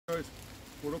Guys,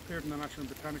 we're up here in the National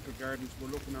Botanical Gardens. We're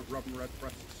looking at robin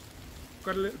redbreasts.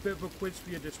 Got a little bit of a quiz for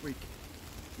you this week.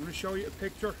 I'm going to show you a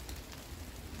picture.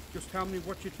 Just tell me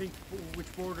what you think, which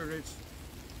bird it is.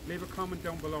 Leave a comment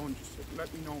down below and just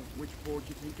let me know which bird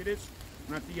you think it is.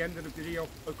 And at the end of the video,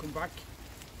 I'll come back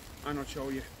and I'll show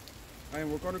you.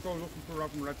 And we're going to go looking for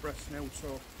robin redbreasts now,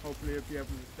 so hopefully I'll be able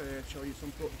to show you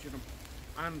some footage of them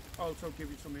and also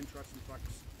give you some interesting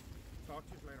facts. Talk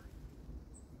to you later.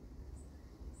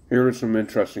 Here are some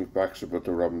interesting facts about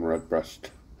the robin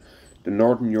redbreast. The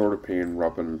Northern European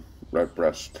robin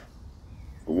redbreast,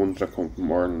 the ones that come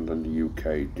from Ireland and the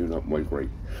UK, do not migrate,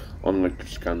 unlike the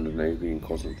Scandinavian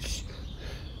cousins.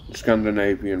 The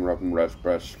Scandinavian robin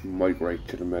redbreasts migrate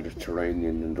to the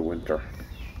Mediterranean in the winter.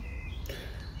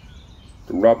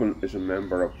 The robin is a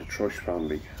member of the Thrush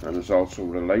family and is also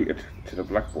related to the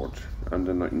blackbird and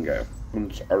the nightingale.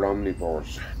 Robins are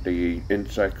omnivores. They eat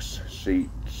insects,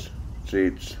 seeds,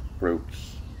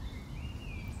 fruits.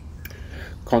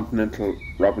 Continental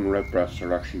robin redbreasts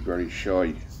are actually very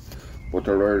shy, but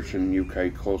their Irish and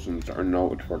UK cousins are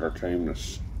noted for their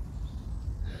tameness.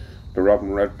 The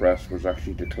robin redbreast was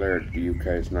actually declared the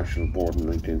UK's national bird in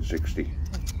 1960.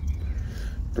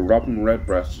 The robin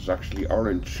redbreast is actually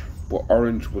orange, but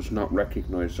orange was not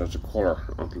recognised as a colour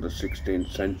until the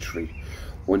 16th century,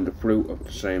 when the fruit of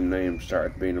the same name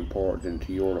started being imported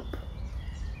into Europe.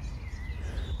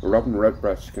 The robin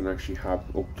redbreasts can actually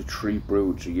have up to 3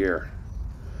 broods a year.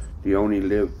 They only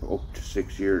live up to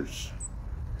 6 years.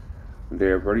 They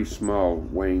are very small,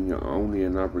 weighing only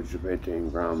an average of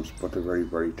 18 grams, but they're very,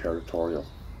 very territorial.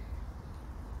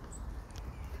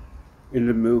 In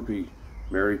the movie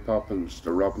Mary Poppins,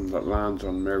 the robin that lands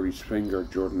on Mary's finger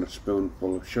during a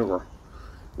spoonful of sugar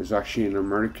is actually an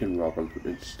American robin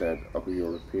instead of a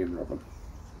European robin.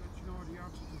 Let you know the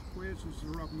answer to the quiz is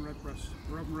the robin redbreast.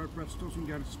 The robin redbreast doesn't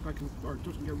get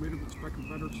rid of its speckled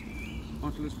feathers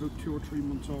until it's about 2 or 3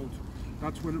 months old.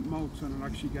 That's when it molts and it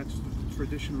actually gets the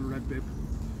traditional red bib.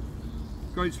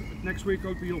 Guys, next week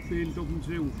I'll be up in Dublin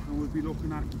Zoo and we'll be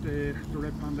looking at the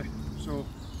red panda. So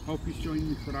hope you join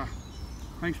me for that.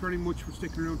 Thanks very much for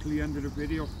sticking around till the end of the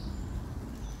video.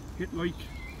 Hit like,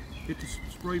 hit the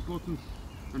subscribe button,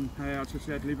 and as I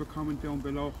said, leave a comment down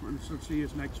below, and I'll see you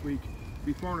next week.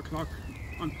 Be 4 o'clock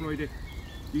on Friday,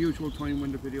 the usual time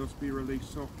when the videos be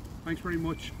released. So thanks very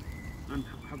much and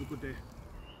have a good day.